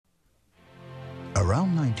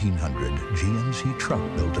Around 1900, GMC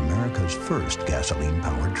Truck built America's first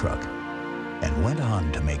gasoline-powered truck and went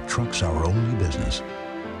on to make trucks our only business.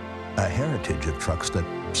 A heritage of trucks that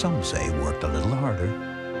some say worked a little harder,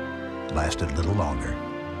 lasted a little longer.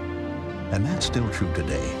 And that's still true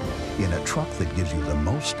today in a truck that gives you the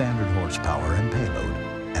most standard horsepower and payload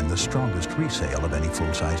and the strongest resale of any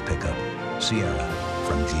full-size pickup. Sierra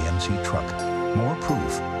from GMC Truck. More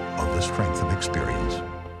proof of the strength of experience.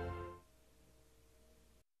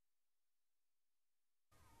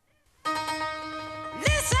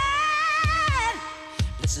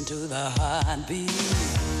 Listen to the heartbeat.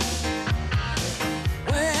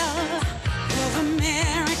 Well, of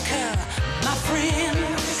America, my friend.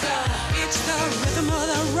 It's the rhythm of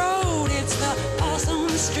the road. It's the pulse on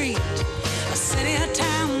the street. A city, a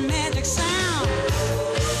town, magic sound.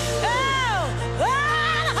 Oh, the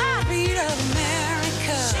heartbeat of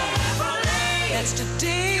America. Chevrolet. That's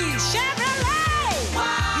today's Chevrolet.